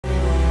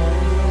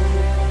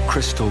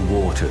crystal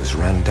waters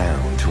ran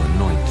down to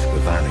anoint the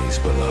valleys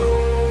below.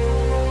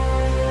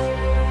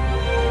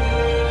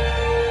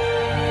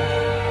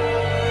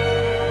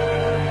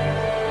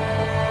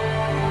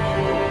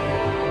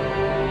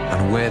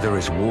 And where there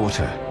is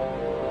water,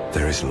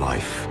 there is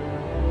life.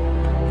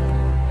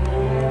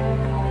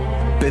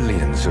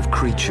 Billions of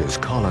creatures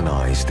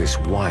colonized this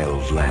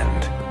wild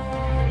land.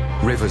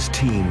 Rivers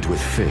teemed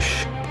with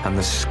fish, and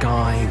the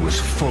sky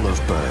was full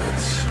of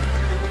birds.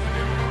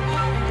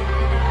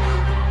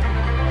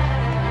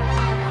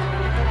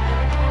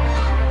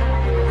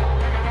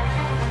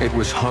 It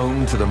was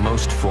home to the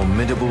most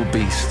formidable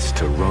beasts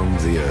to roam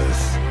the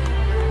earth.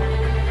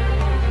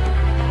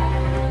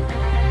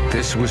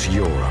 This was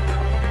Europe,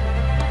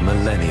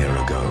 millennia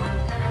ago.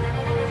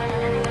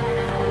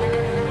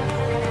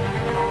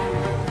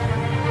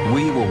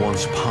 We were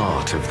once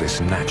part of this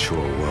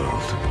natural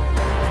world.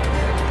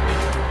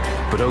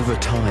 But over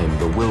time,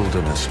 the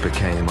wilderness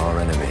became our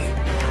enemy,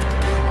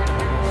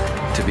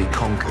 to be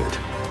conquered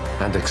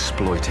and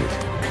exploited.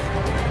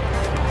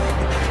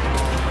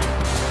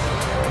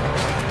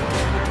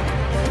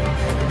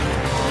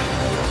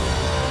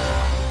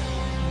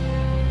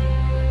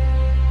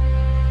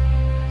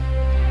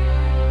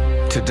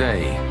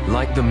 Today,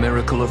 like the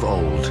miracle of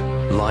old,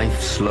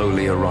 life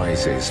slowly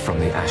arises from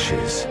the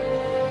ashes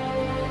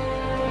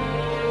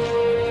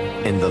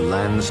in the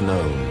lands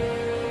known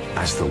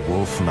as the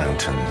Wolf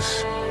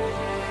Mountains.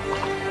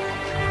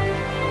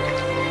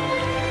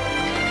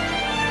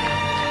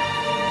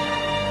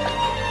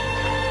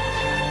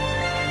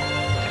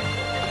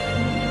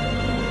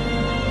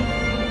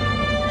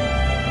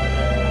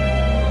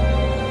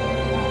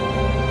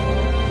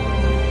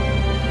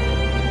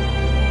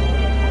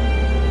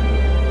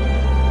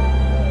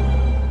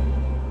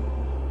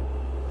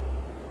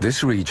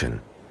 This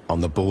region,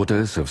 on the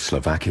borders of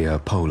Slovakia,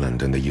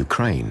 Poland, and the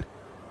Ukraine,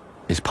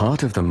 is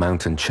part of the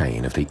mountain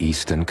chain of the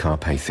Eastern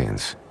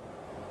Carpathians.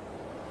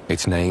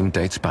 Its name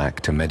dates back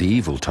to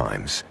medieval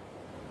times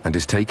and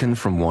is taken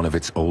from one of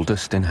its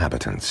oldest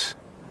inhabitants,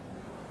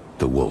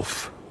 the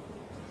wolf.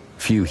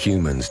 Few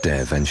humans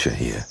dare venture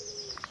here.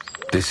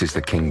 This is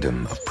the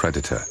kingdom of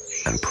predator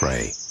and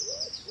prey,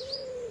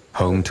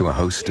 home to a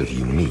host of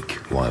unique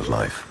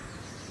wildlife.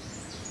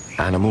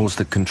 Animals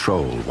that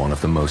control one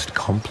of the most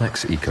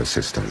complex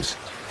ecosystems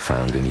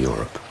found in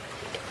Europe.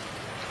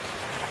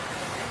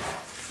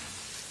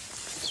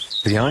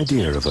 The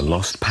idea of a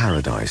lost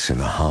paradise in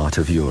the heart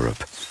of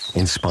Europe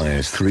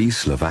inspires 3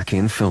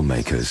 Slovakian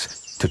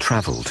filmmakers to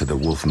travel to the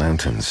Wolf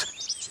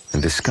Mountains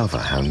and discover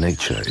how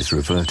nature is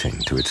reverting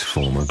to its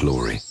former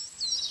glory.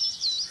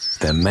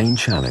 Their main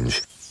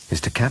challenge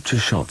is to capture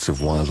shots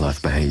of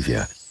wildlife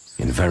behavior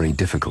in very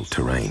difficult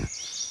terrain.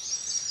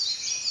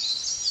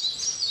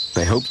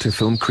 They hope to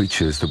film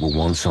creatures that were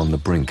once on the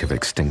brink of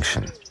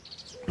extinction,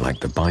 like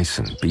the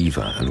bison,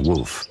 beaver, and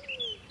wolf,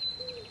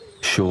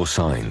 sure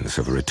signs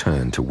of a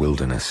return to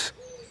wilderness.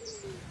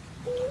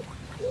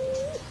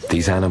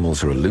 These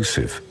animals are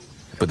elusive,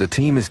 but the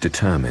team is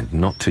determined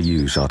not to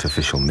use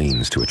artificial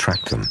means to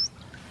attract them.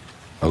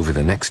 Over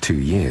the next 2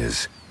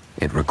 years,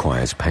 it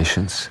requires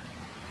patience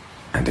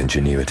and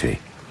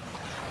ingenuity.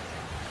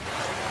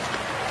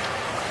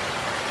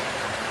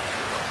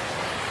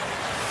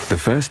 The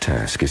first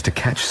task is to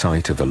catch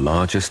sight of the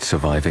largest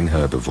surviving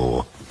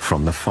herbivore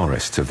from the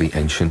forests of the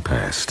ancient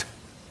past,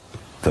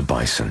 the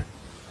bison.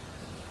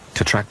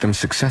 To track them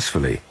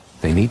successfully,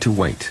 they need to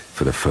wait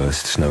for the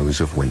first snows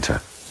of winter.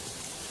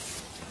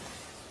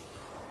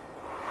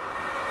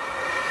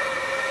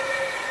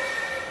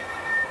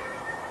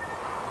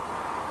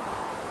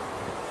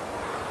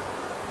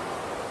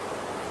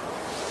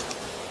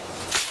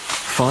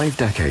 Five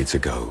decades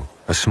ago,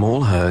 a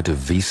small herd of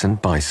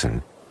Wiesent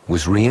bison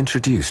was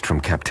reintroduced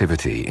from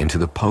captivity into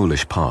the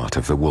Polish part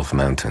of the Wolf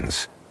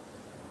Mountains.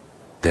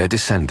 Their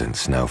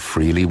descendants now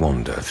freely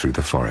wander through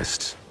the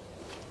forests.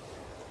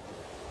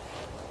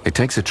 It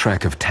takes a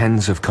trek of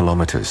tens of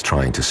kilometers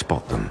trying to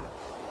spot them.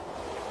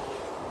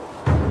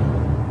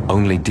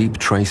 Only deep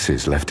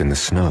traces left in the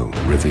snow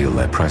reveal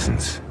their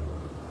presence.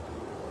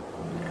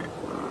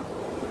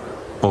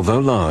 Although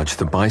large,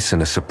 the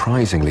bison are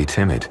surprisingly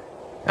timid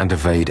and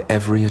evade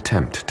every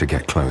attempt to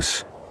get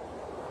close.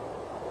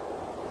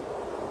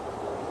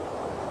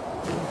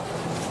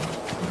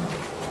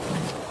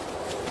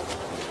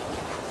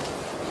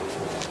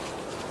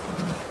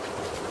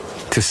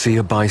 To see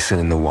a bison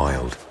in the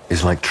wild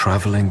is like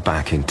traveling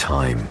back in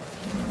time,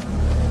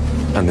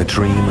 and the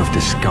dream of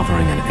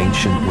discovering an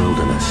ancient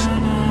wilderness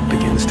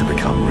begins to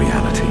become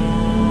reality.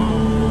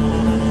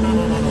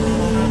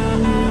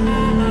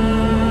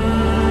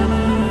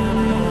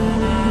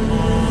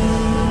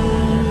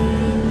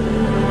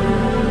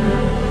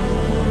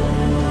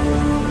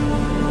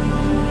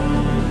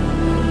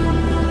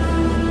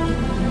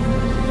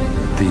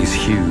 These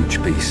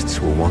huge beasts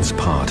were once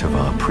part of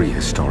our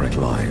prehistoric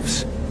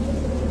lives,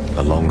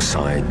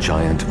 alongside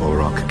giant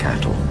auroch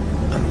cattle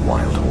and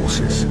wild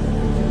horses.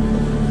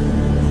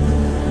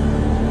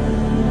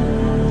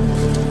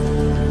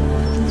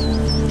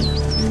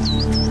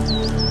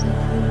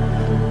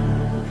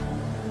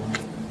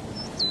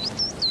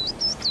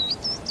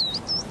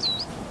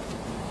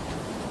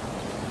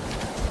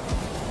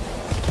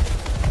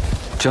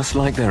 Just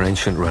like their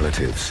ancient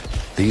relatives,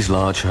 these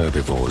large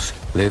herbivores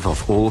live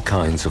off all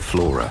kinds of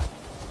flora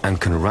and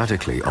can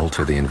radically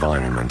alter the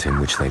environment in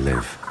which they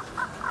live.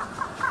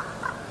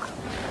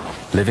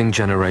 Living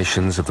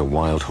generations of the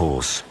wild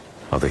horse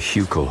are the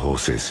Hucul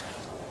horses,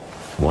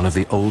 one of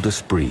the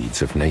oldest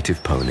breeds of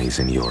native ponies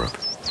in Europe.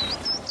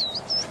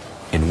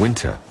 In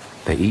winter,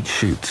 they eat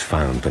shoots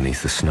found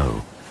beneath the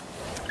snow.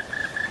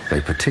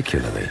 They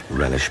particularly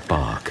relish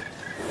bark.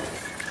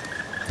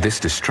 This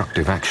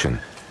destructive action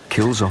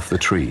kills off the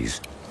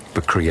trees,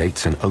 but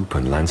creates an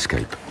open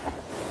landscape.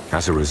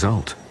 As a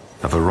result,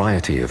 a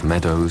variety of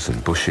meadows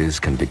and bushes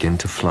can begin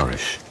to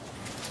flourish,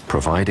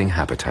 providing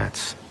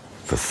habitats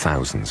for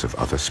thousands of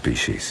other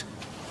species.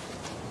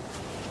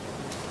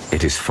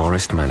 It is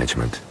forest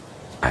management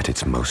at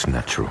its most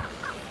natural.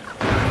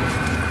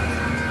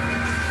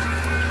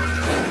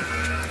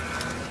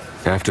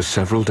 After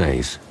several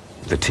days,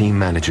 the team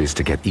manages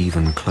to get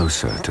even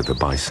closer to the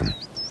bison.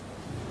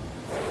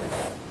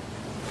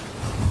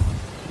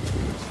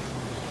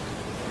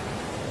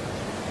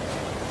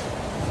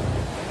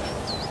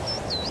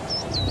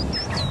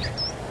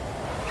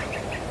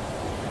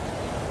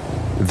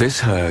 This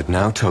herd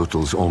now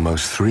totals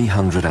almost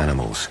 300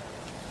 animals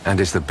and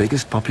is the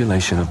biggest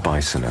population of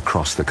bison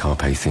across the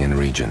Carpathian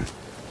region.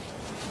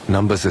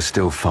 Numbers are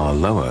still far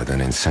lower than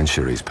in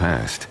centuries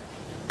past,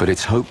 but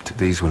it's hoped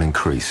these will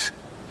increase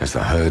as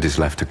the herd is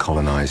left to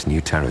colonize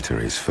new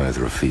territories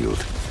further afield.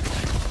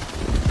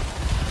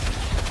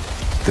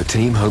 The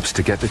team hopes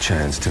to get the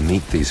chance to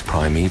meet these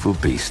primeval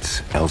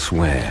beasts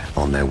elsewhere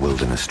on their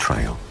wilderness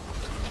trail.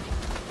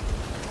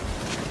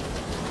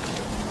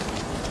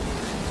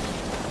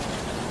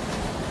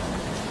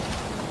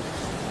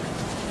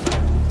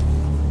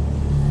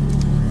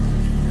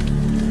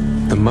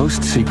 The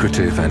most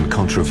secretive and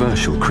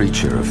controversial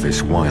creature of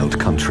this wild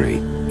country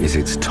is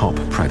its top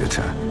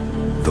predator,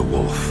 the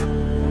wolf.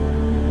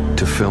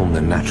 To film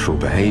the natural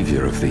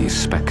behavior of these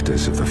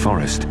specters of the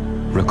forest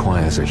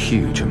requires a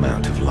huge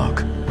amount of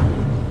luck.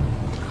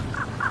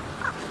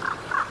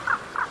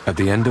 At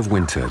the end of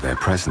winter, their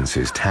presence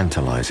is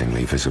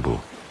tantalizingly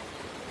visible.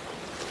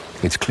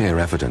 It's clear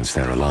evidence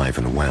they're alive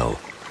and well.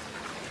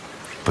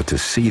 But to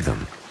see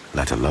them,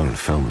 let alone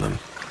film them,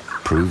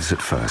 proves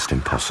at first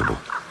impossible.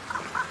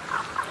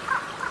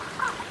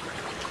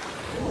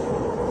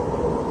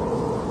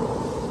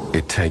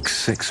 It takes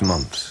 6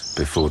 months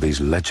before these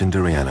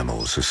legendary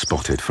animals are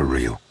spotted for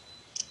real.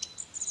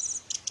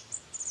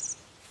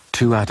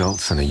 2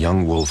 adults and a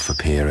young wolf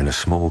appear in a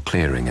small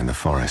clearing in the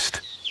forest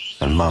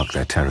and mark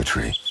their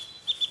territory.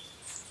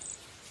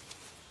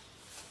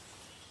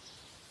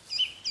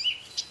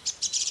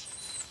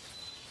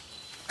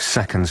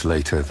 Seconds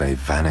later, they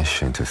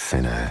vanish into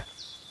thin air.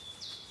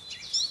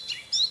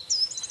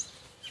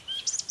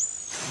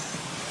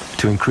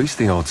 To increase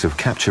the odds of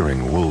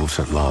capturing wolves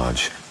at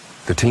large,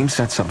 the team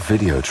sets up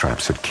video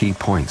traps at key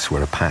points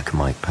where a pack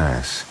might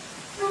pass.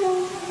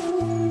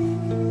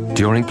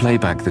 During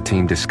playback, the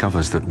team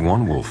discovers that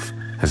one wolf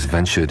has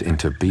ventured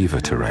into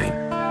beaver terrain.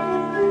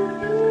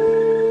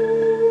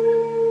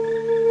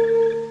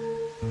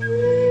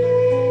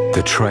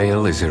 The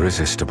trail is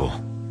irresistible.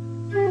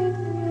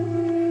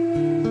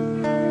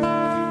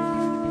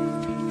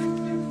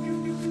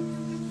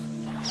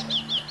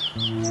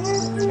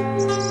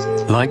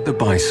 Like the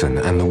bison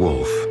and the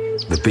wolf,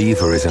 the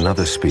beaver is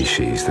another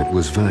species that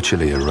was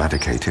virtually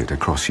eradicated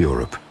across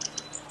Europe.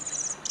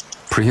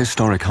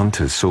 Prehistoric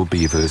hunters saw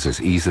beavers as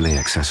easily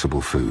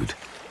accessible food.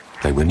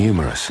 They were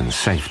numerous and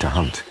safe to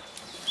hunt.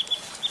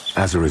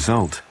 As a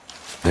result,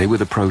 they were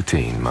the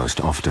protein most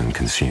often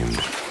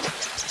consumed.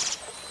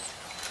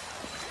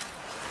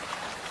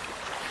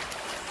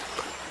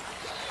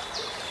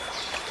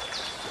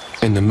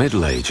 In the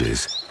Middle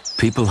Ages,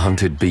 people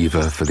hunted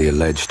beaver for the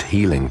alleged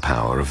healing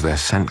power of their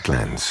scent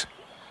glands.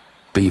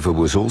 Beaver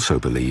was also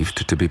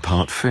believed to be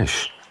part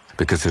fish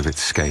because of its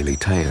scaly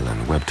tail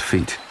and webbed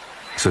feet,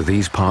 so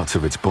these parts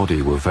of its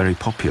body were very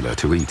popular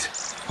to eat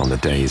on the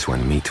days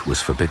when meat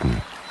was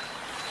forbidden.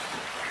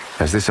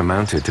 As this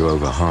amounted to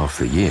over half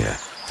the year,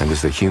 and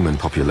as the human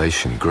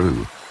population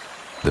grew,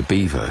 the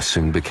beaver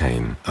soon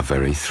became a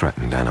very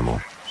threatened animal.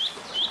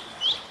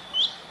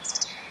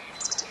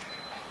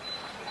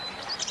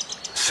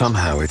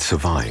 Somehow it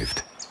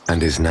survived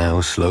and is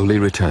now slowly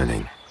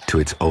returning to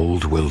its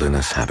old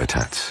wilderness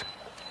habitats.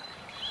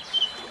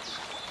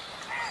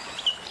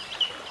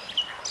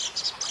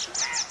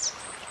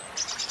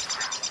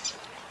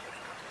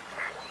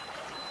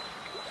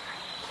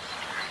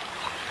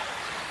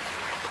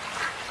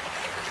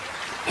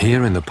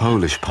 Here in the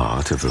Polish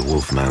part of the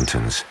Wolf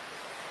Mountains,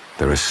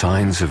 there are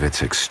signs of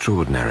its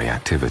extraordinary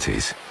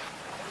activities.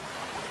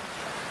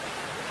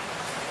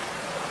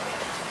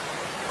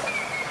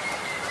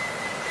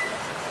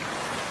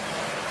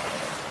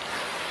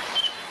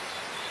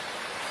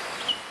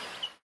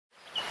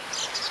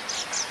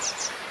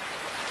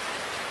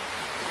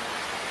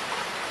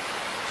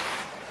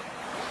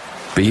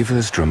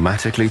 Beavers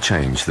dramatically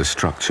change the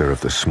structure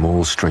of the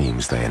small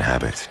streams they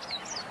inhabit.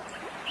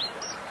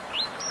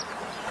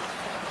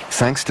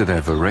 Thanks to their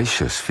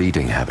voracious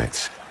feeding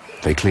habits,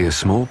 They clear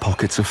small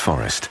pockets of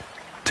forest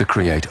to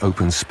create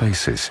open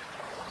spaces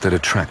that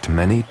attract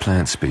many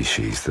plant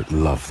species that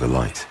love the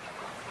light.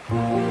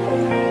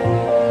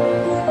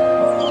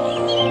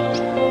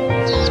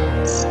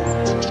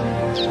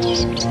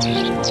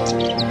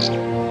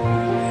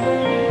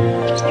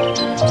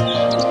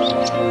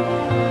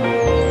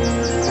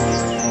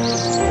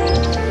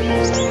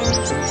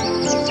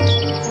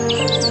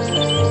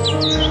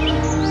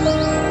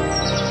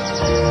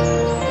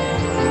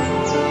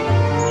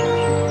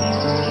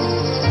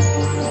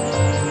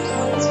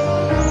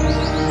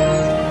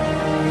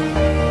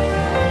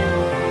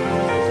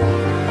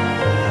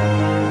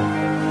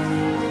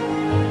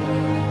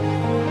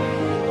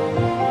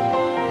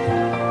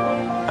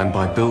 And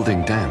by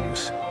building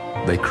dams,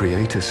 they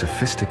create a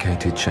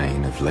sophisticated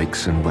chain of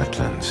lakes and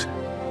wetlands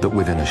that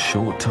within a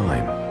short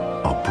time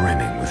are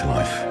brimming with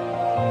life.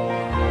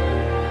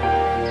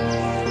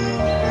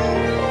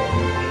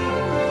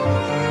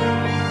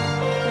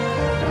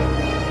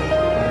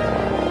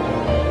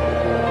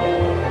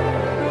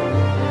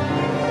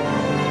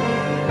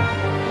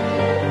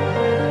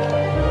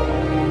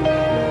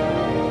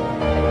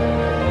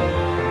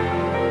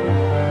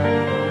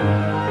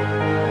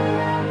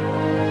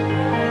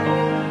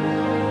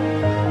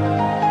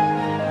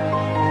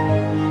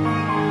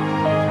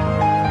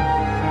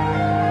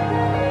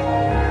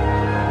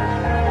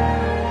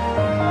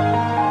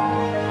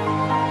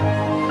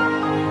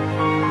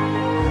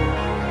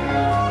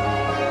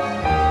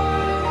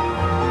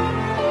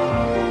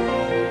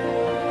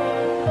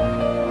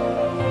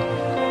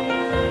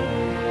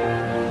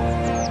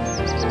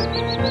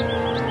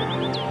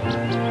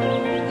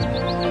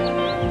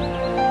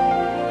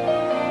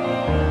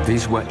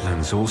 These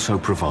wetlands also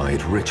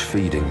provide rich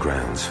feeding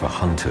grounds for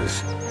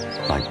hunters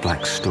like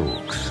black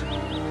storks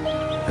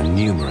and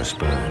numerous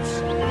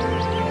birds.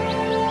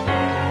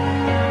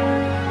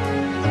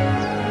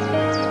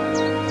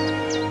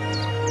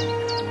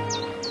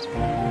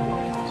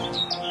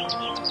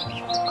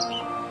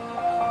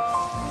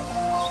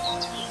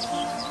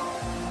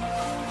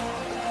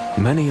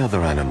 Many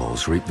other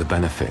animals reap the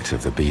benefit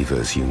of the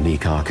beaver's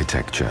unique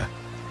architecture.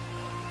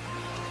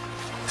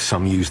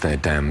 Some use their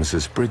dams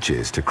as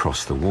bridges to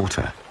cross the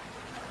water.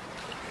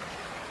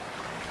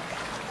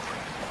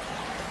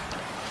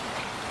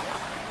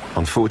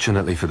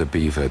 Unfortunately for the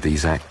beaver,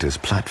 these act as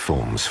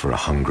platforms for a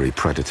hungry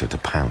predator to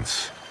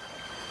pounce.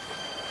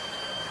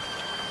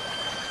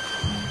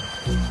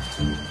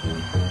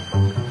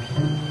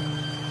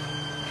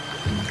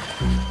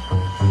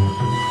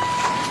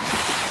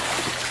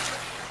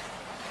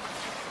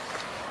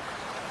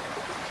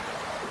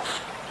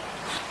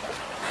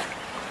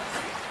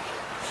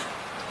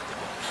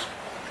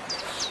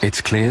 It's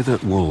clear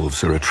that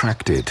wolves are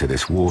attracted to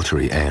this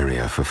watery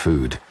area for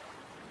food,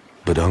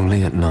 but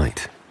only at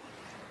night.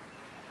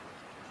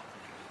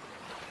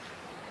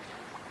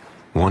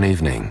 One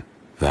evening,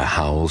 their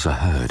howls are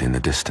heard in the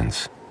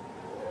distance.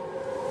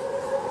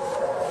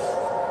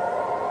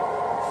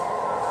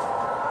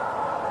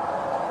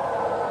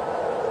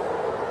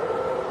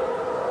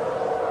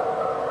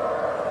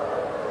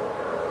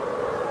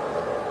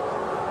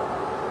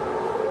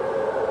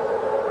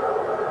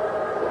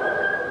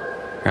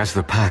 As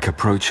the pack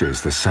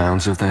approaches, the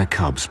sounds of their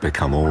cubs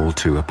become all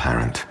too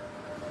apparent.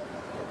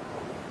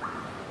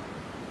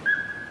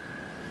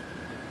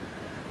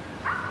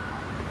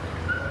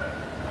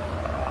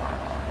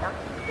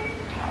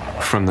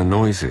 From the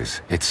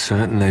noises, it's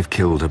certain they've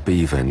killed a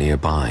beaver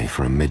nearby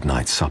for a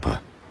midnight supper.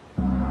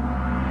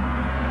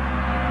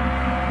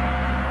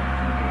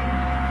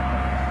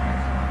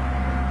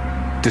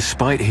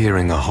 Despite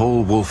hearing a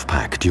whole wolf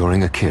pack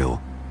during a kill,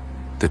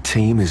 the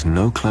team is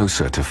no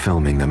closer to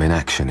filming them in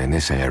action in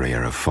this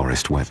area of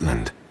forest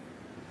wetland.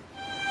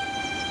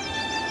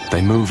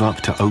 They move up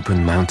to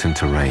open mountain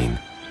terrain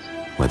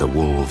where the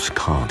wolves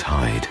can't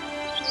hide.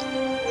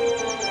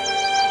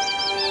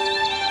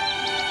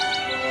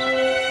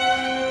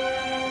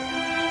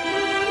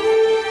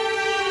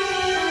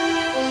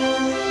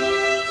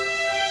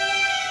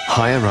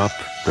 Higher up,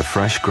 the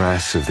fresh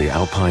grass of the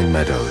alpine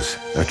meadows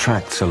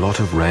attracts a lot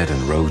of red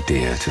and roe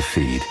deer to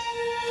feed.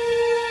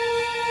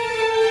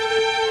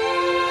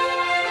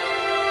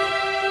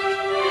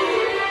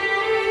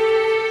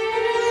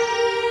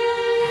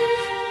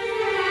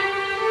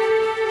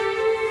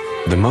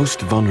 The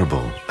most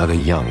vulnerable are the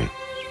young,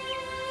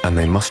 and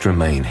they must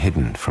remain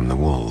hidden from the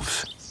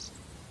wolves.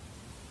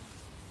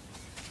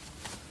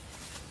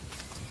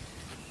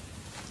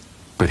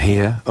 But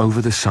here,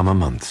 over the summer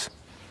months,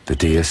 the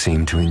deer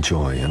seem to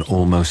enjoy an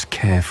almost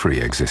carefree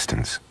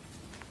existence.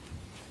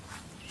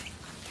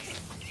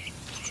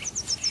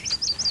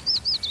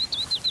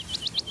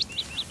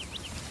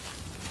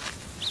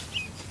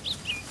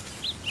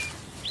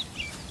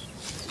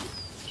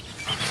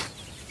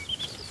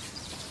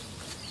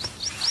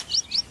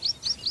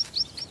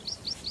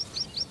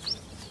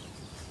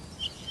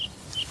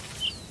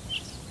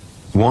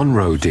 One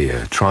roe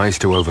deer tries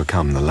to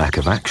overcome the lack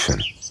of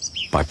action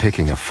by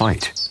picking a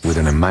fight with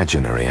an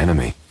imaginary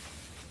enemy.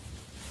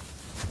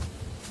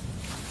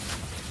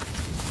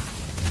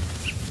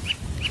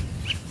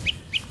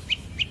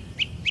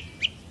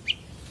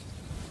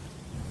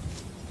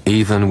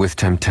 even with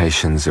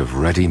temptations of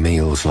ready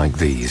meals like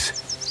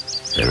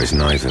these, there is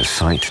neither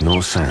sight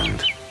nor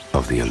sound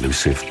of the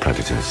elusive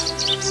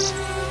predators.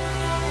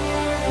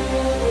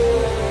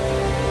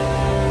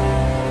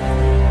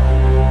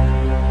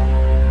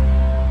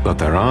 But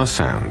there are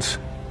sounds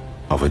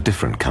of a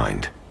different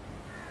kind.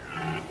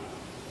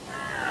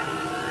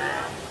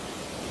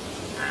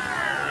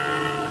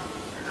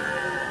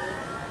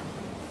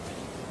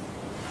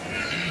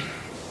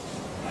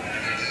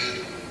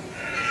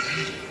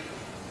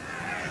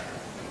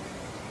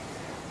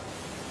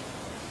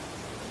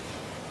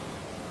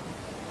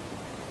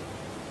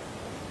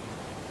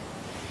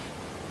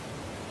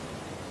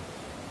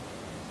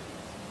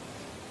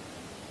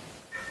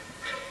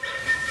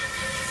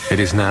 It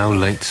is now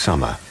late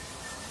summer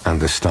and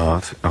the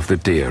start of the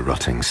deer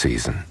rutting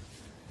season.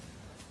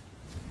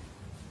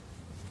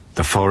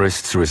 The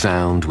forests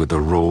resound with the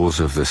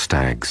roars of the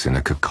stags in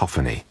a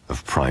cacophony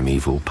of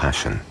primeval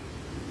passion.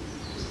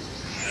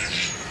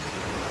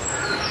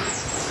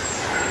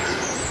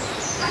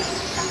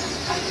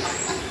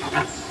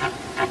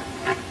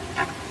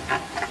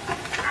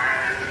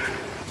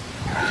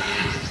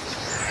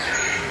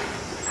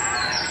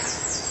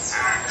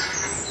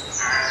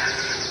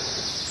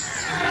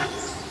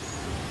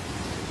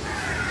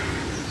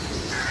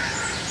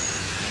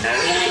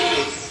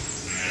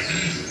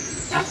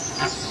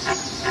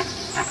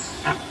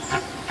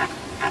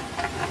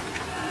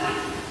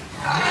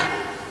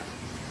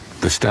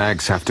 The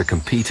stags have to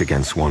compete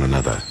against one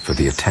another for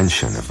the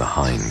attention of the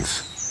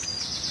hinds.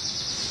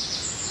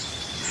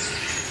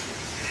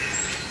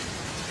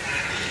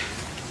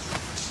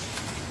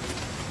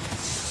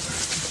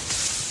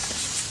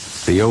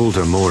 The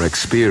older, more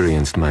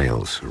experienced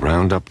males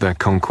round up their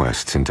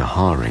conquests into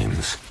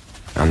harems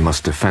and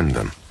must defend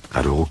them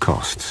at all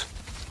costs.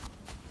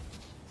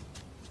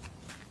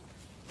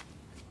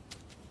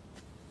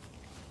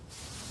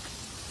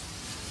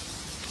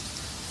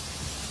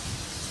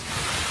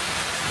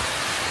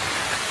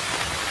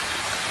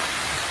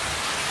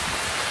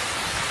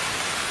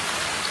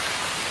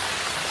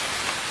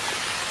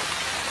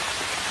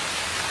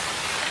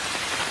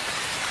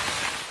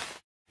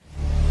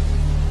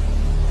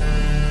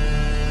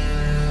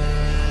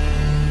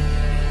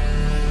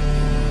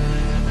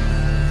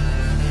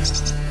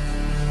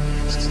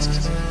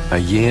 A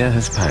year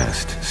has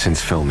passed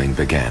since filming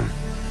began,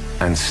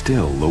 and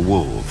still the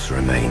wolves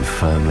remain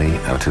firmly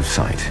out of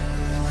sight.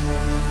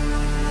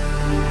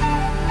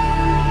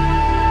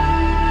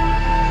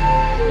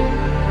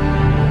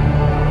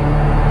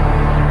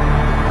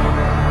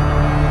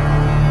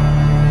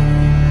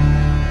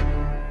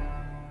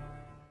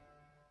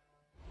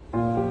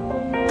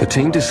 The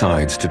team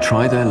decides to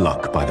try their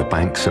luck by the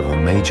banks of a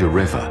major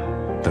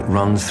river that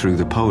runs through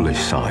the Polish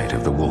side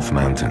of the Wolf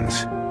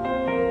Mountains.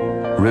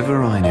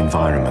 Riverine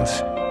environments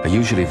are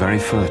usually very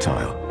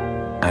fertile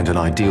and an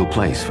ideal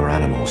place for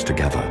animals to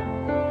gather.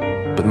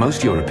 But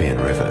most European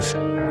rivers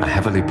are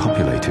heavily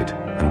populated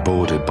and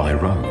bordered by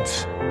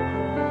roads.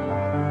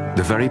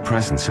 The very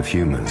presence of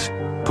humans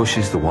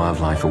pushes the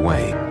wildlife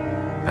away,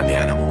 and the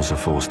animals are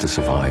forced to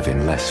survive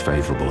in less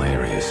favorable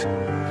areas.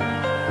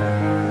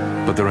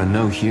 But there are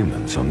no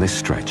humans on this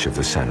stretch of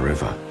the Seine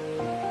River.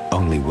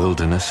 Only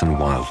wilderness and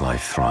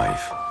wildlife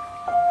thrive.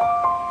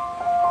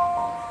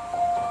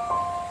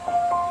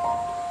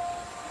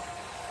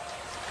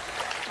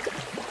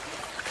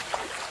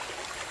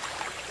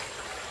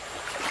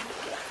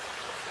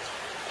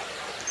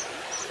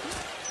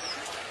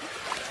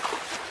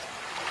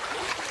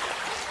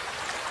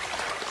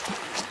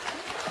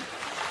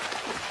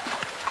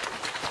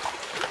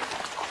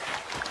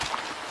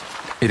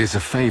 It is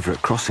a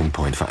favorite crossing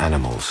point for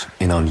animals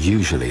in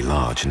unusually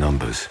large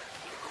numbers.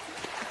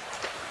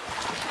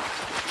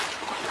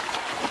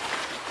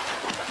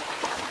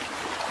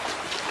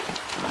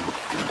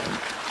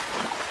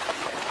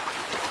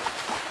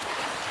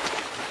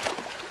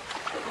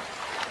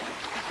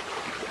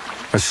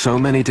 As so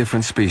many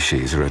different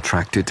species are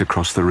attracted to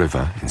cross the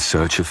river in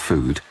search of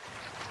food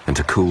and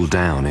to cool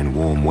down in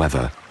warm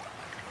weather,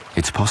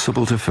 it's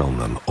possible to film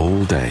them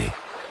all day,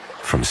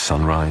 from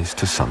sunrise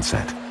to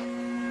sunset.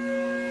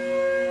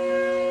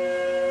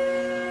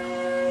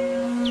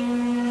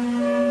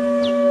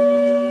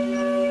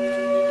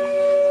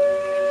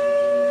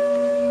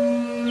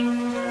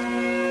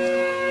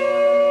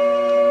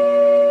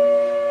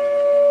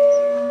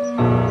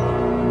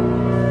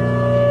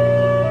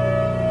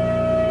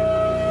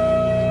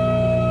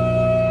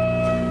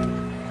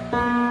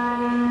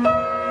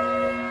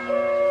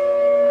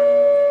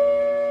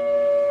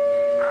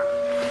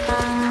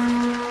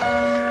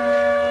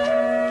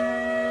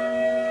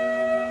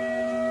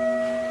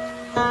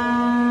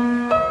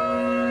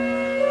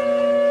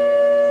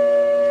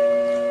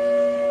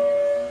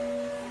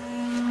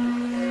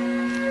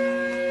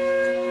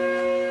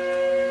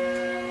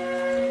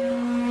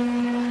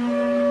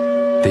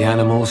 The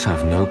animals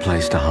have no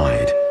place to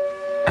hide,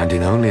 and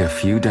in only a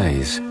few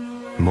days,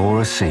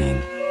 more are seen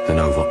than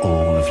over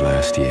all of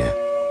last year.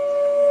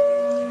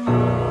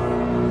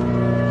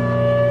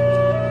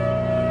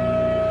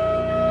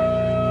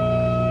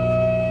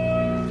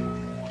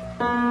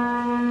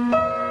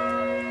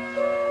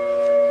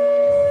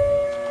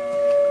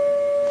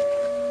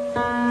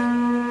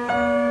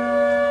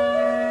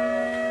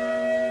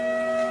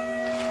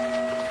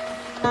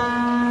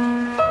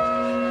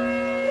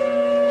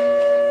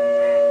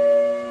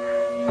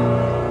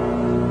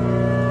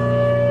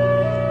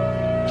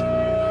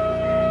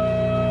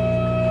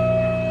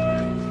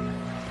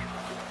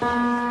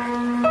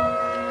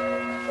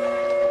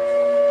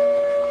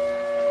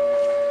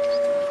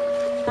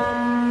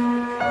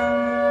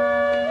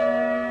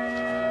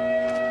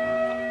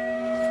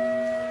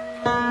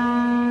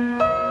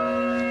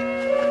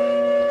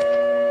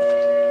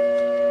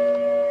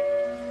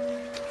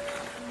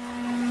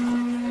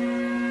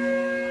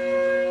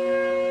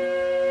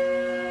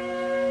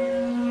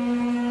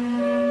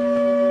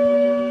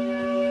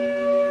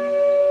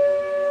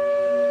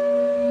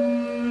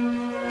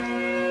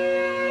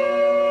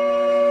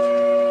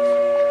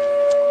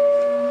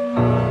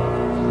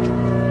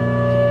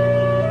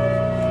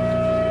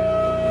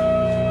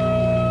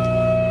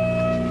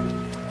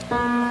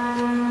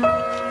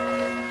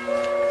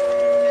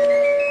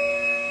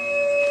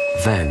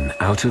 Then,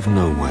 out of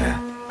nowhere,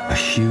 a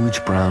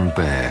huge brown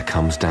bear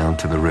comes down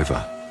to the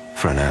river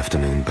for an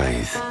afternoon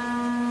bathe.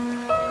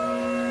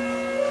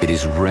 It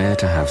is rare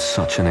to have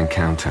such an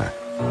encounter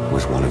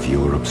with one of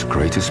Europe's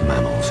greatest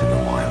mammals in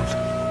the wild.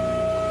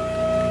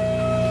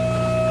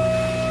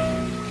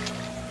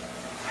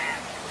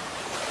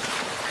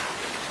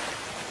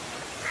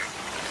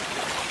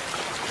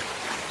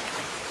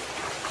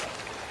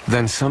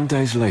 Then some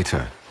days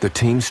later, the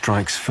team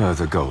strikes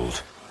further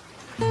gold.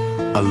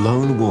 A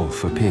lone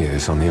wolf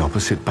appears on the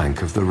opposite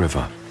bank of the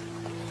river.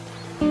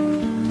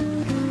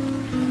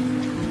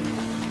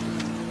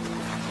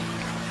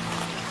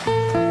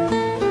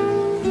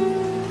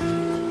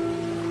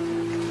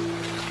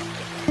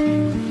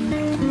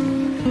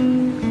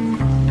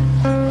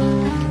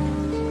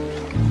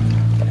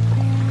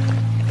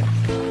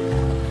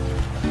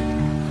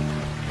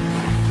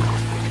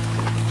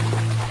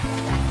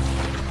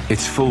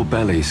 Its full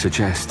belly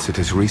suggests it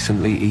has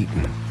recently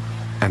eaten,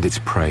 and its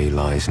prey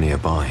lies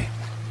nearby.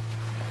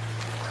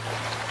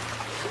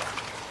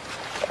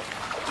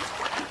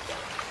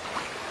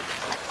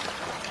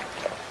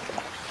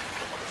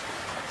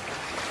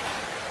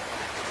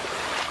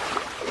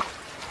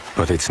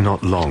 But it's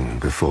not long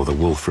before the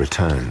wolf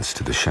returns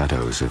to the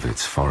shadows of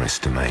its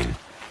forest domain.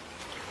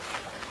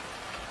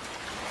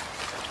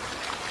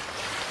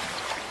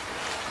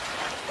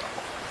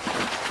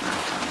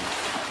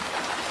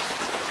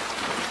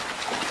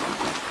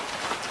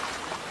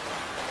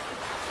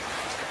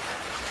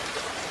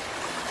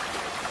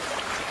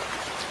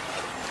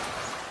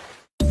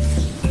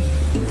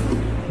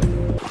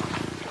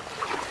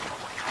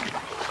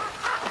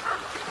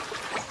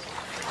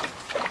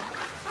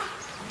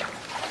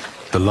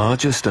 The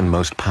largest and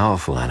most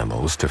powerful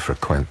animals to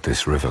frequent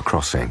this river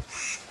crossing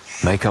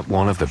make up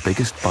one of the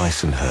biggest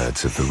bison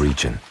herds of the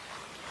region.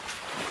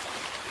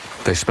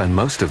 They spend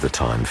most of the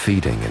time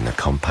feeding in the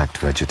compact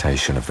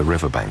vegetation of the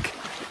riverbank,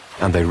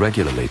 and they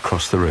regularly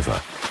cross the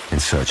river in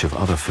search of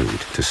other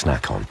food to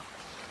snack on.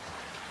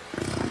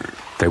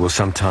 They will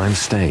sometimes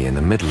stay in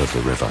the middle of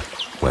the river,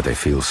 where they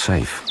feel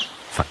safe,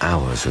 for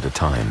hours at a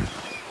time.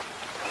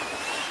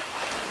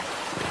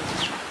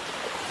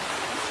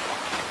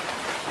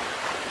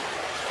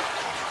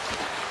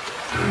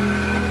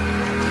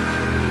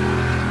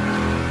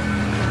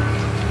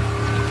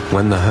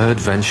 When the herd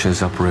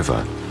ventures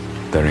upriver,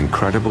 their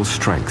incredible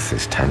strength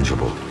is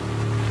tangible.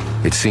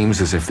 It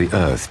seems as if the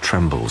earth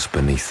trembles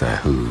beneath their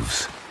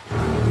hooves.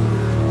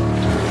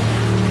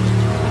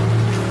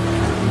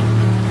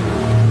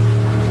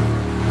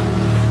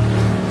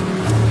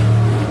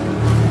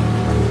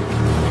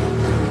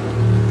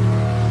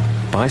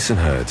 Bison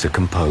herds are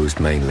composed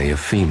mainly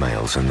of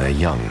females and their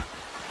young,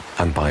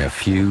 and by a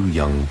few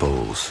young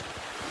bulls.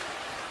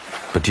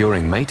 But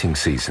during mating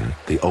season,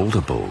 the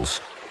older bulls,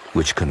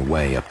 which can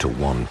weigh up to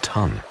 1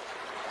 ton,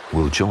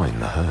 will join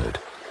the herd.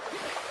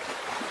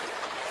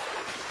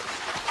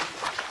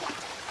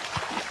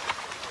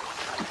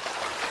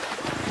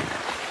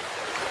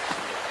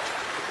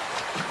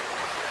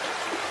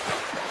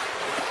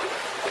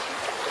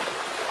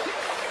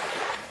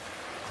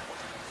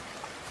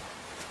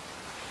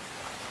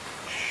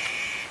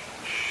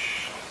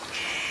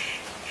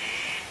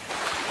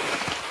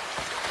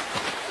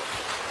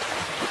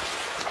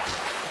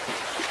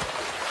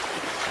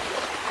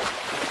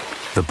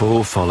 The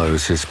bull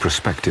follows his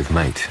prospective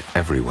mate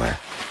everywhere.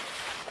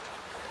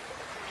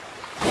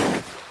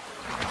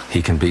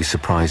 He can be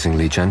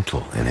surprisingly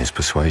gentle in his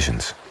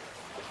persuasions.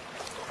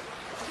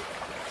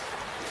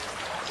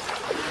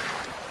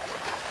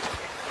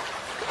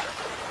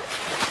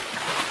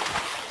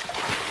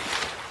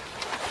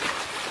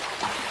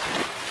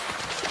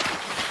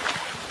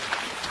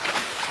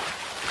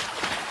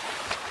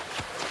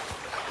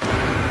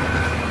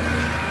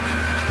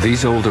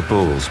 These older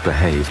bulls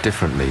behave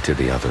differently to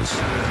the others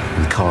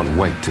and can't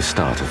wait to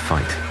start a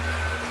fight.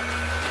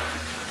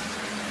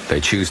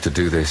 They choose to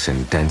do this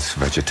in dense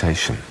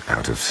vegetation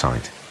out of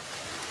sight.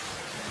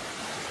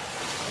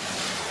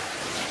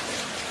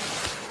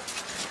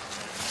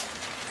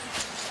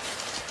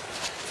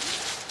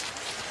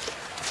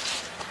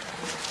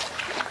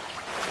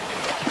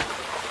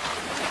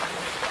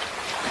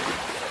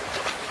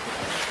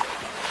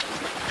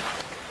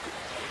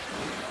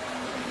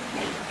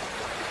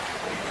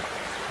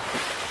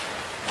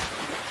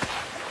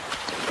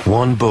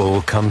 One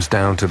bull comes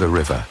down to the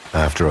river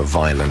after a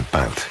violent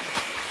bout.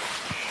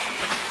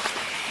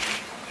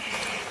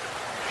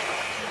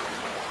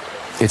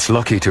 It's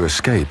lucky to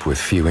escape with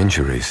few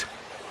injuries.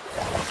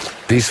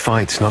 These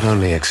fights not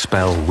only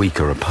expel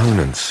weaker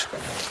opponents,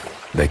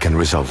 they can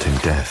result in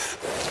death.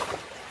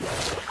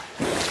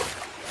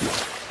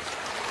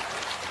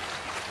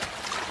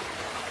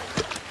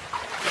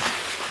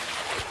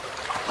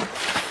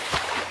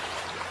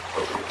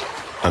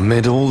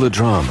 Amid all the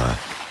drama,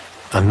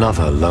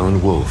 another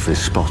lone wolf is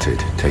spotted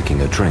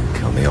taking a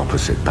drink on the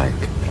opposite bank.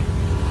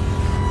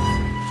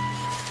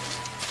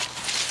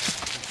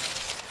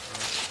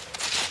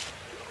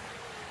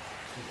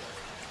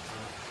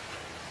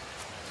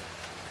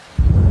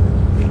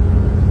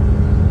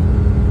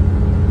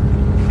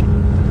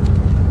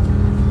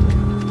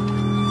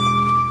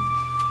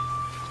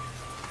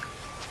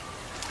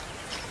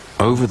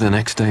 Over the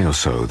next day or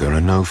so, there are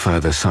no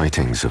further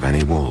sightings of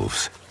any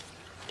wolves,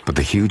 but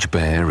the huge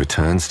bear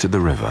returns to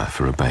the river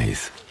for a bathe.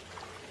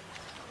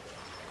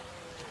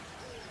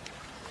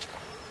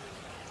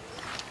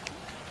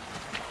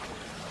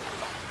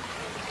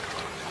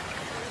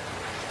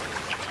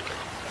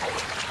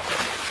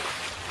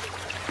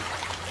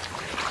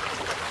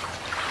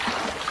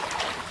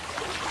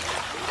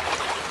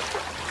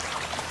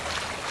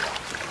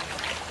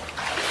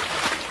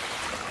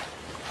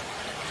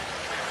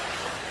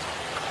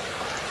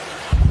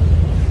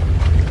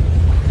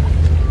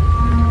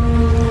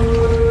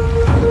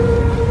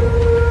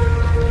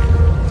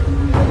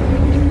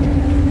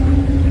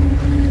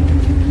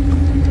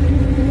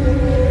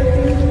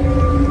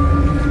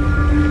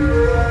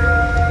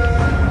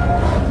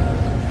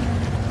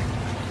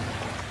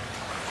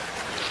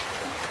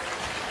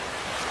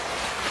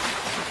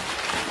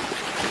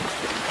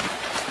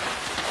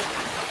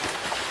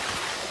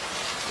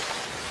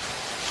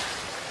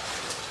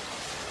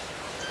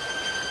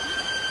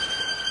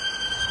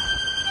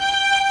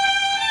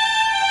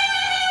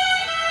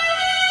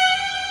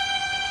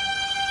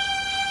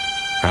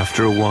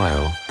 After a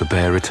while, the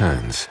bear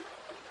returns,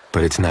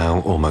 but it's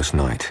now almost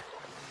night.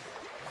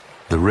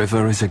 The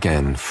river is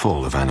again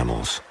full of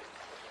animals.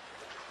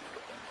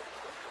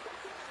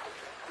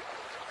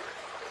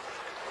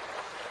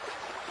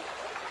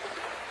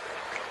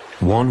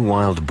 One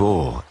wild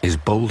boar is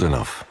bold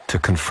enough to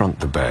confront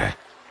the bear.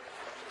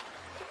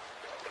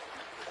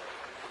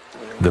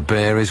 The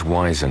bear is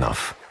wise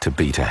enough to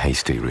beat a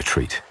hasty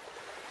retreat.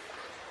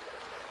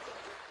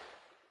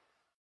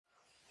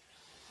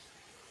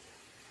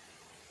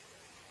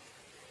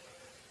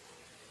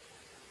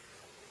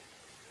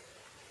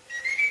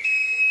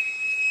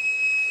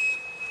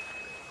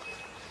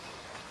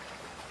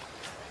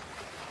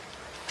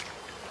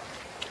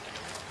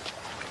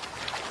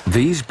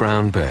 These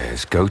brown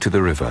bears go to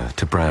the river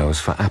to browse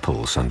for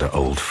apples under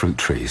old fruit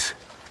trees.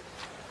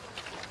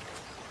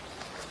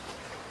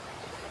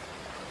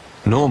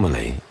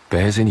 Normally,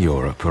 bears in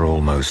Europe are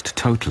almost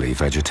totally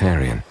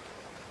vegetarian.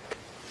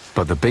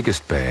 But the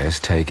biggest bears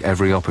take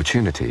every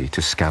opportunity to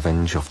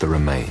scavenge off the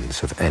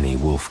remains of any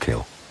wolf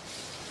kill.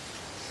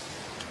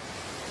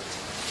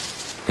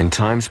 In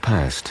times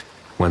past,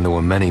 when there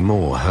were many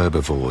more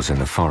herbivores in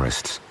the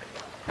forests,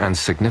 and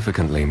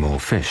significantly more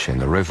fish in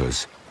the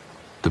rivers,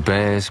 the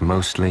bears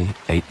mostly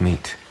ate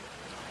meat.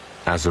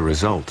 As a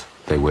result,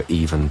 they were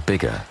even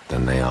bigger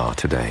than they are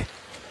today.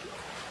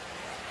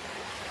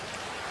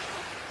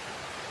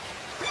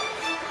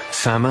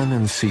 Salmon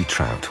and sea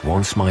trout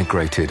once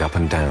migrated up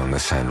and down the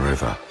Seine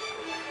River.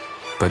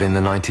 But in the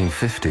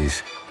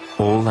 1950s,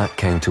 all that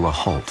came to a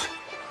halt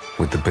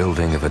with the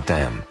building of a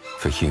dam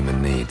for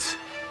human needs.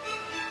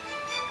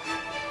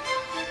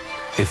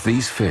 If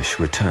these fish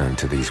returned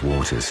to these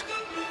waters,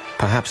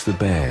 perhaps the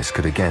bears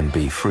could again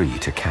be free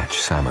to catch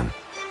salmon,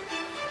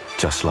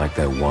 just like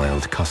their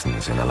wild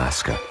cousins in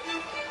Alaska.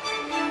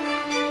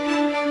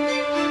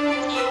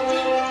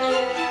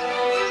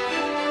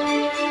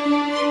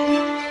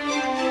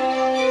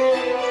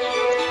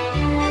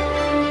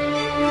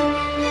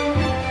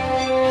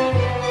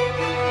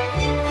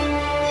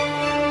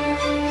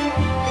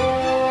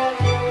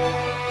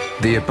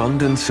 The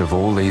abundance of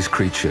all these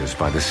creatures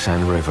by the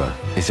Seine River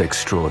is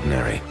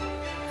extraordinary.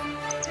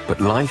 But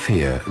life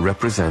here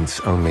represents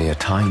only a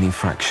tiny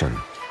fraction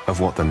of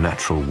what the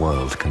natural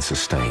world can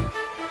sustain.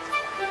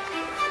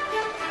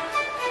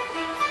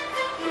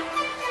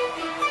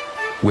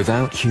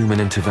 Without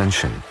human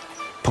intervention,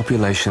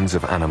 populations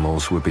of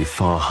animals would be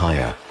far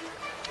higher,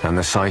 and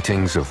the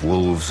sightings of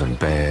wolves and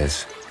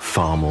bears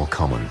far more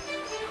common.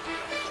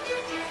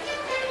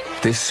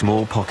 This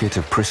small pocket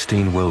of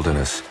pristine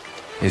wilderness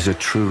is a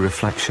true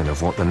reflection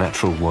of what the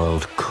natural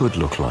world could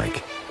look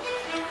like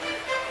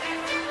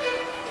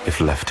if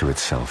left to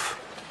itself.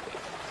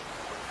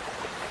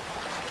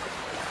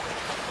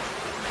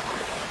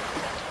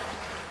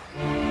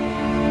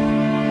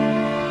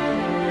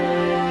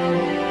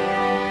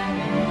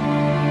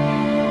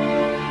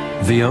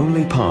 The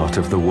only part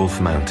of the Wolf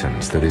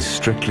Mountains that is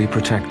strictly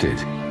protected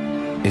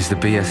is the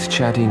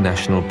Bieszczady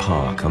National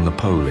Park on the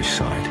Polish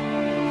side.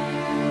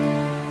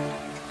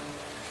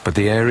 But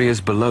the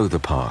areas below the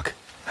park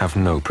have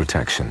no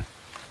protection.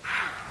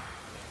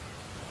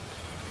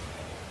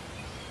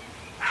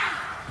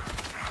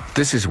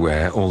 This is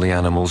where all the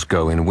animals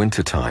go in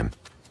wintertime,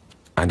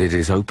 and it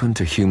is open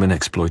to human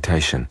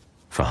exploitation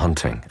for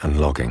hunting and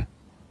logging.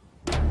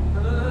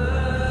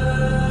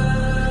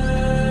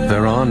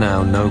 There are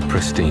now no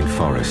pristine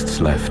forests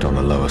left on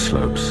the lower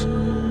slopes.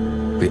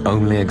 The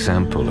only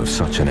example of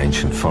such an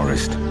ancient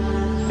forest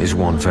is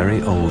one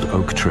very old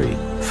oak tree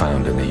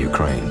found in the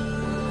Ukraine.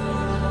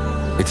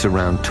 It's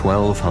around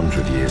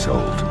 1,200 years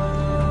old.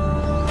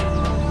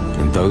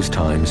 In those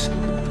times,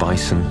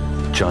 bison,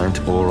 giant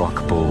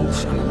auroch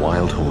bulls and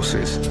wild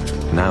horses,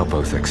 now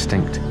both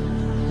extinct,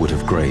 would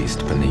have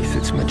grazed beneath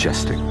its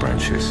majestic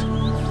branches.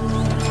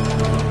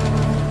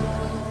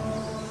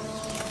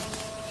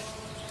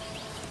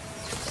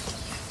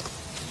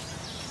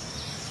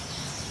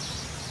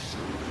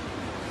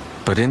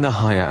 But in the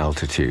higher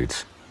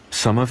altitudes,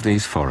 some of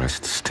these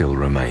forests still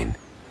remain.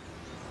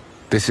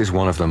 This is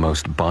one of the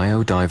most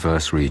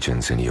biodiverse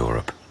regions in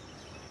Europe.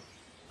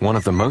 One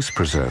of the most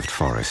preserved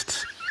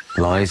forests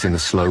lies in the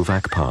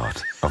Slovak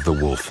part of the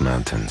Wolf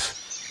Mountains,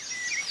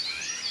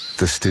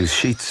 the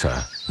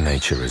Stušica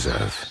Nature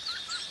Reserve.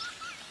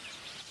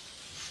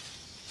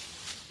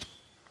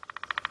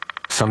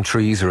 Some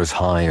trees are as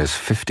high as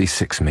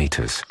 56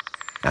 meters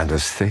and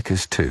as thick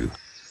as 2.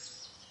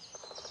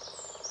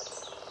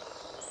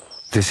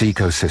 This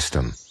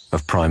ecosystem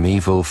of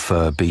primeval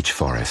fir beech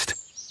forest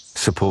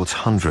supports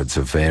hundreds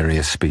of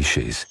various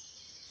species,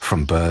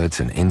 from birds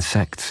and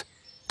insects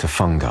to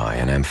fungi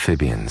and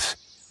amphibians,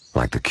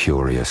 like the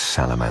curious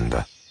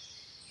salamander.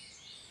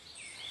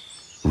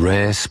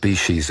 Rare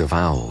species of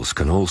owls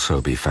can also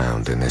be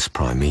found in this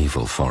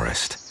primeval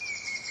forest,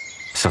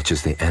 such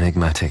as the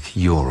enigmatic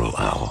Ural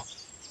owl.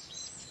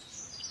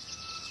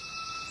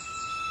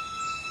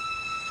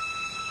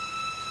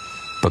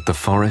 But the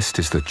forest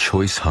is the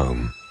choice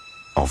home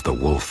of the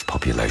wolf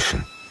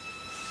population.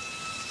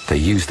 They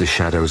use the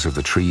shadows of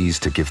the trees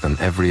to give them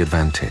every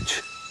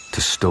advantage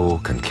to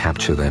stalk and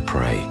capture their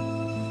prey,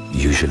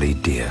 usually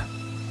deer.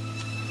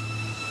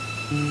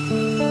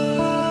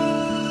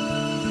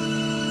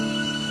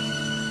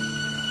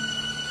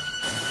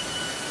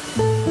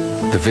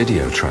 The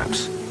video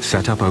traps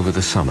set up over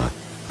the summer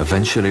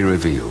eventually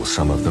reveal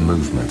some of the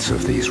movements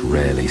of these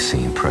rarely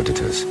seen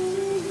predators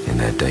in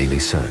their daily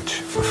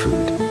search for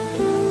food.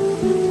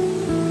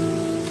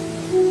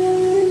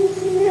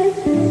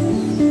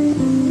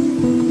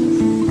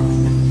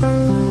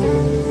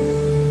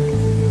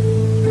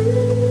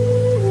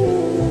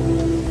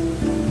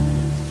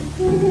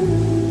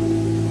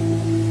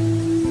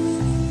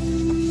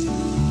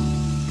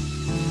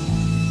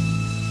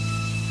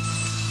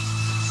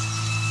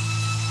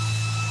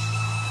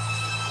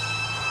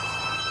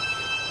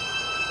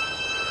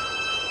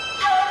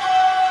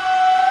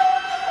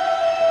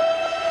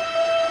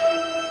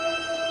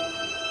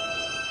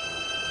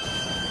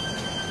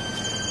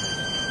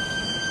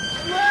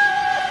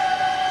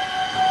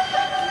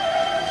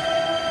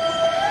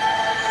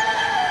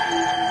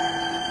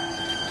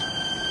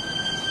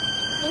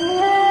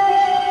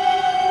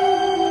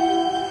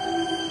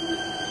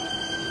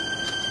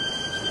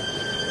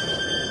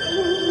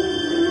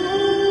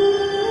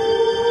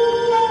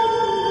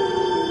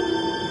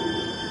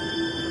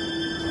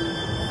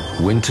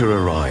 Winter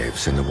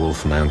arrives in the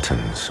Wolf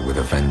Mountains with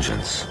a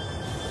vengeance.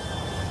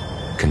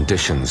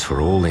 Conditions for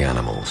all the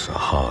animals are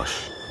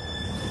harsh.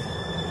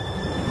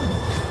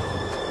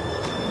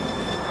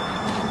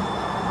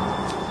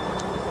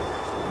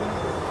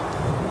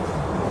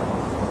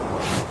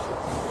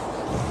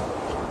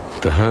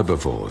 The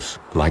herbivores,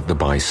 like the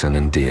bison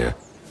and deer,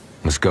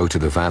 must go to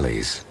the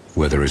valleys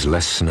where there is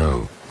less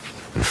snow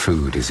and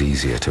food is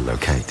easier to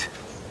locate.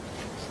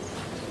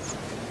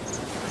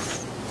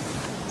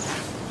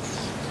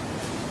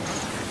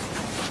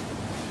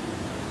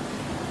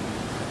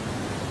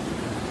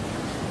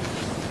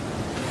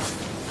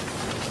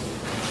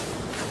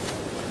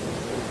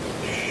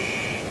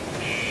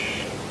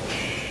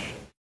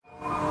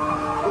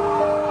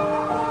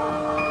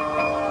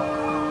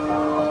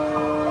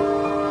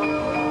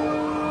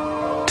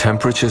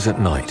 Temperatures at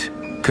night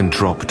can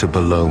drop to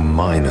below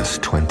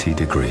 -20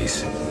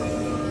 degrees.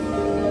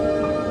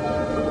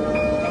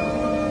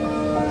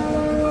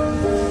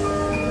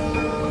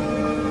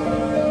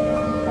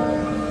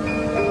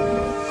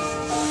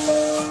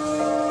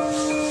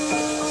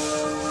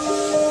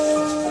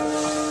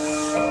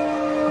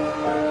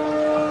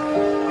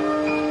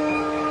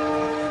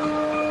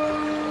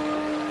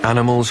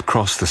 Animals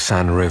cross the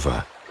San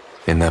River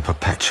in their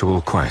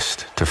perpetual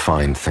quest to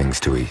find things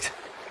to eat.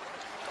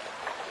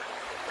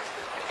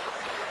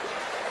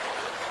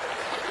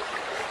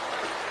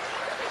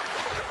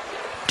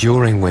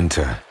 During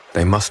winter,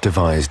 they must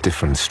devise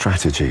different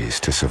strategies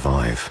to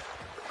survive.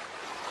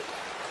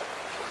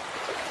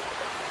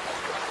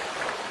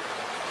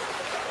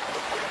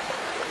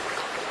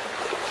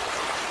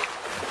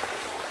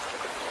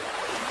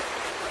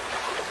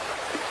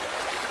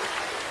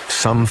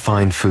 Some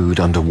find food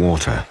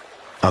underwater,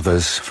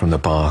 others from the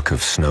bark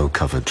of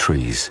snow-covered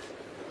trees.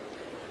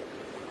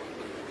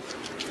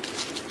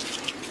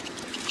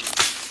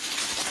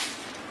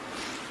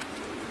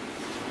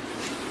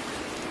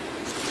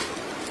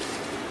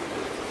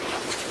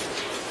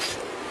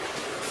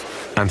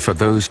 And for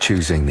those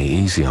choosing the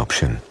easy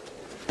option,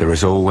 there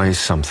is always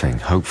something,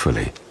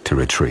 hopefully, to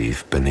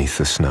retrieve beneath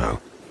the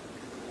snow.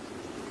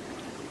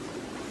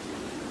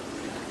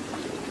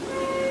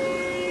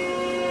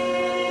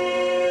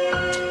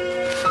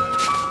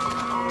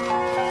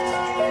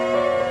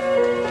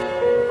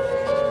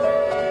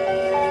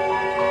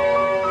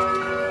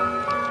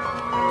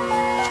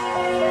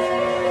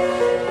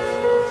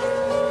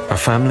 A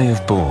family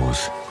of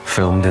boars,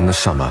 filmed in the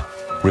summer,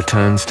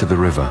 returns to the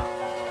river.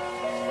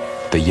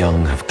 The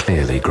young have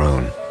clearly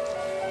grown.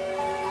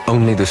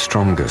 Only the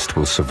strongest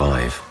will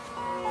survive.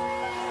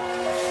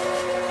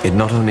 It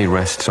not only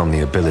rests on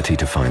the ability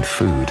to find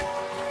food,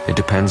 It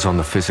depends on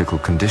the physical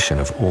condition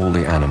of all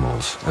the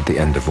animals at the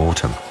end of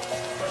autumn.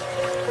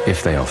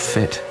 If they are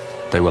fit,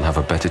 they will have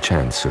a better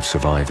chance of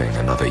surviving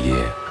another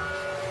year.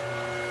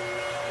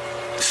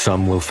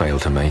 Some will fail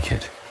to make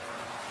it.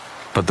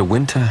 But the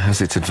winter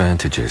has its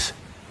advantages.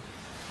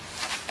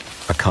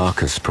 A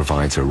carcass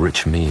provides a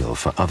rich meal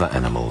for other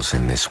animals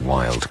in this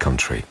wild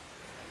country.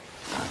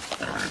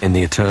 In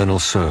the eternal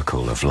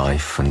circle of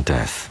life and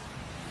death,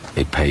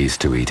 it pays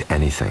to eat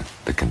anything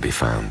that can be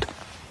found.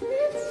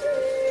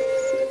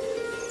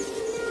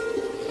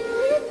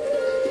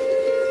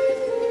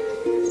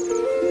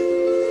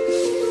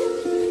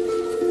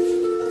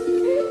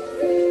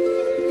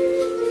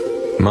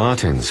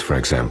 Martins, for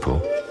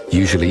example,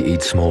 usually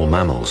eat small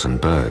mammals and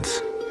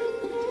birds.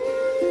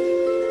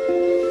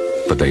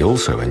 But they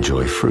also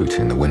enjoy fruit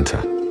in the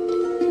winter.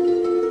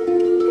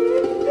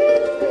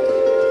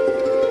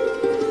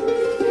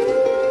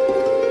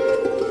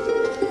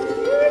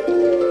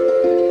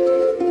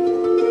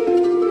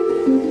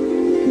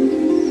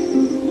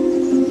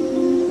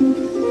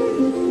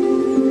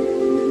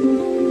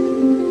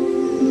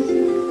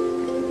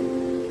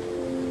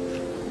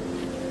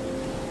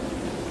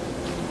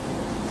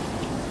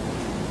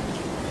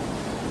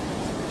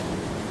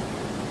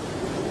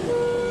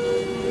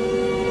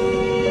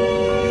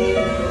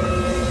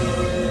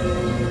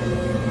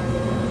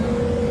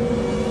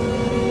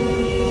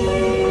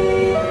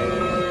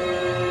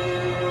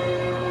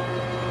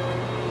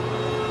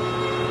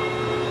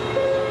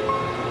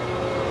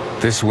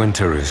 This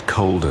winter is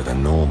colder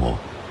than normal.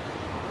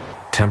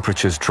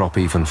 Temperatures drop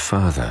even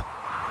further,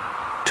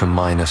 to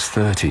minus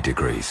 30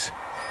 degrees.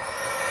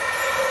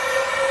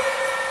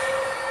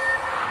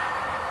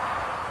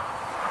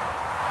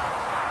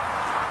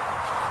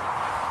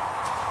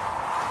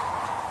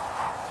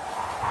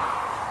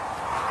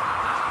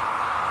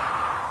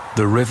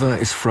 The river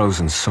is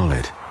frozen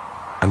solid,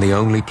 and the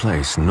only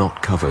place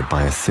not covered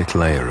by a thick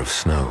layer of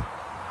snow.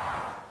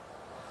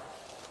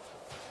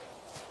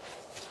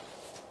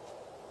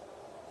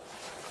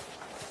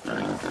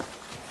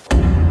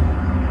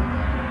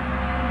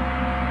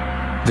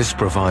 This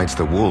provides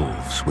the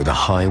wolves with a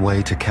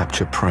highway to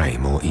capture prey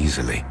more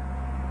easily.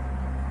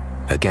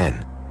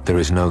 Again, there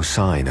is no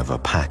sign of a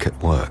pack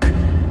at work,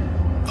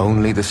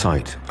 only the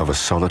sight of a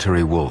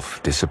solitary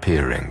wolf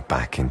disappearing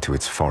back into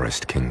its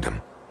forest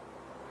kingdom.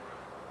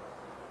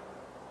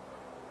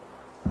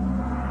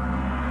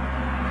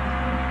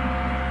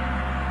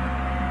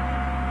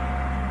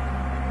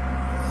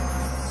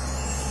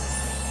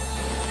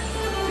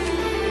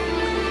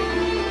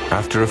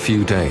 After a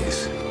few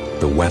days,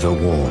 the weather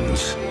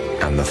warms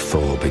and the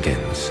thaw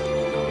begins.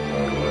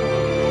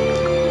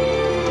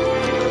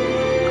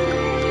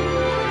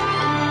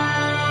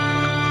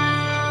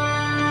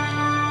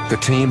 The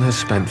team has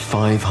spent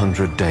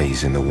 500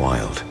 days in the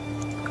wild,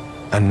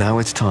 and now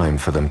it's time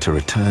for them to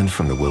return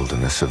from the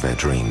wilderness of their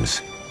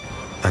dreams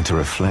and to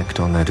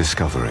reflect on their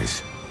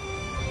discoveries.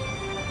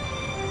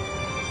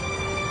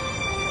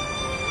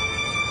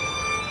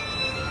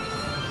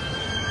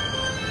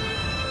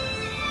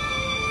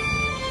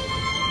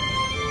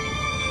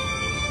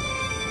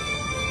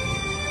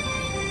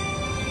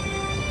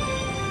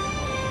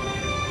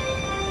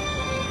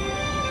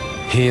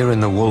 Here in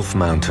the Wolf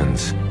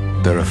Mountains,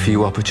 there are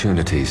few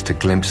opportunities to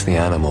glimpse the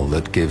animal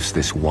that gives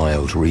this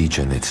wild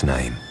region its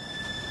name.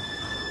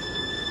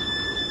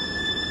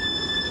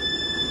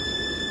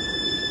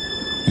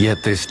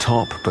 Yet this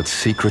top but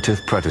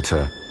secretive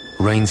predator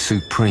reigns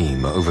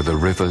supreme over the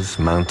rivers,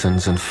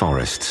 mountains and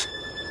forests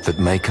that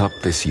make up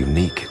this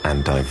unique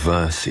and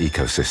diverse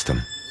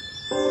ecosystem.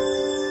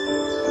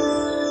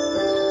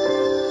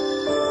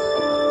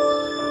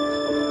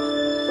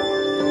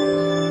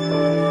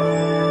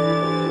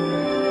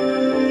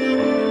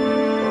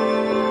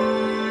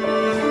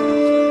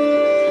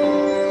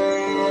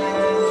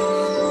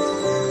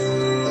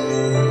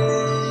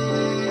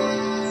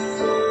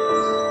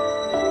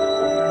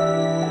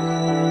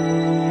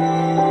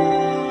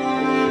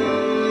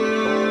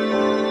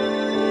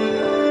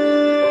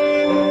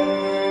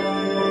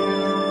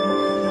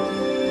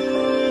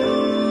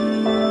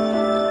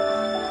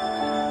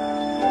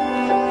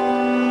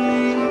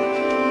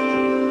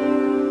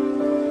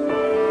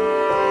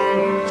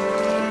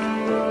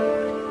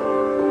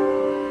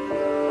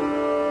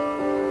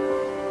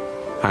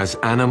 As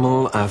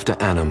animal after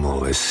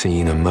animal is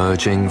seen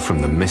emerging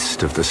from the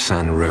mist of the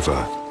San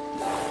River,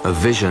 a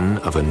vision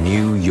of a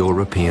new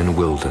European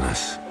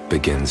wilderness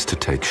begins to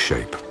take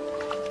shape.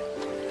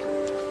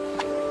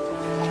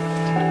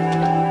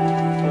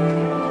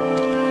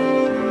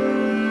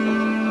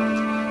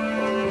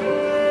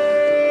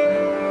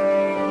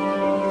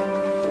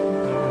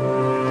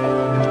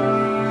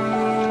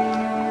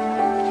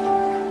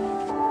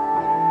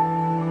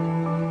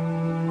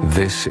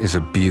 This is a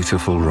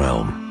beautiful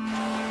realm,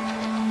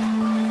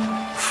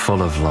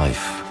 full of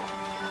life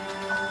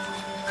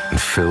and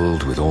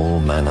filled with all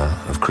manner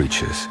of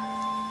creatures,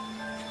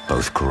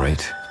 both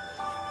great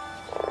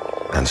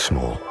and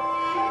small.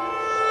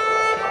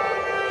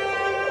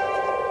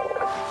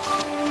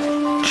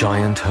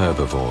 Giant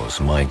herbivores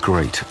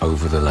migrate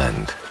over the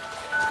land,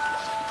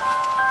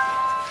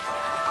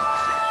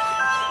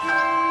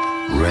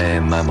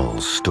 Rare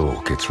mammals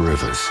stalk its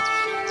rivers.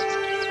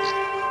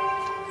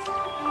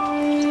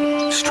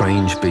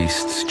 Strange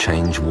beasts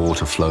change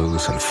water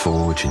flows and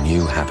forge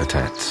new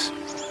habitats,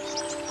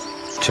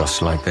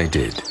 just like they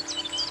did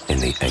in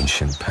the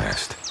ancient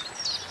past.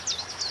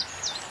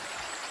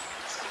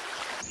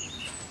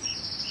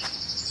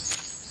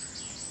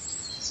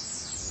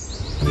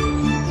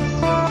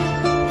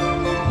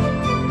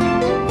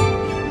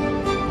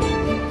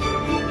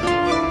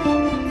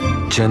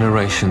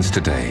 Generations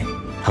today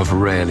have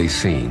rarely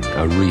seen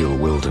a real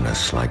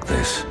wilderness like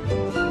this.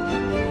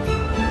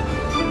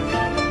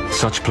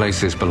 Such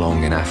places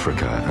belong in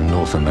Africa and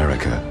North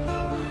America,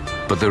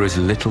 but there is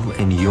little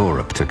in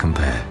Europe to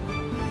compare.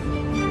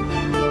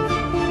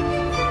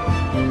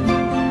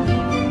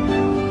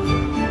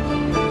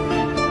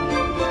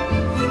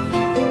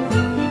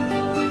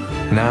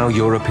 Now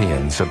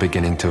Europeans are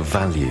beginning to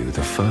value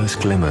the first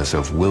glimmers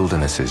of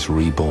wildernesses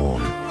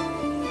reborn,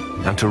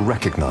 and to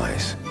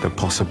recognize the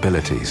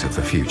possibilities of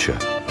the future.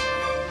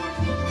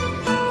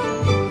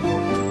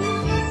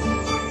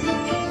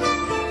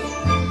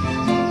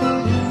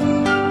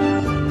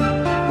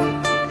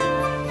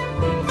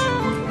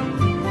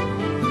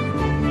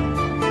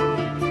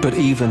 But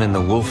even in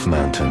the Wolf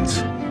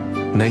Mountains,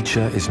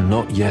 nature is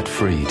not yet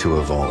free to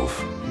evolve.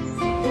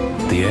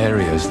 The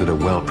areas that are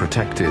well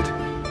protected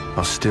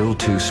are still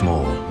too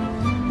small.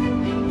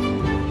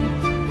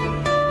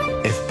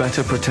 If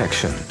better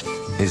protection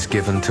is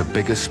given to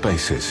bigger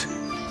spaces,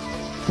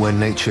 where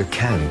nature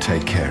can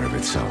take care of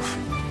itself,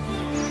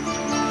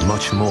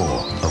 much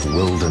more of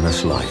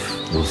wilderness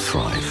life will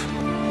thrive.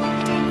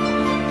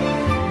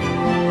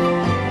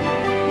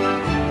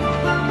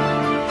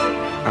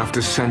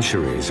 After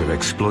centuries of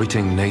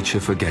exploiting nature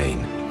for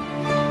gain,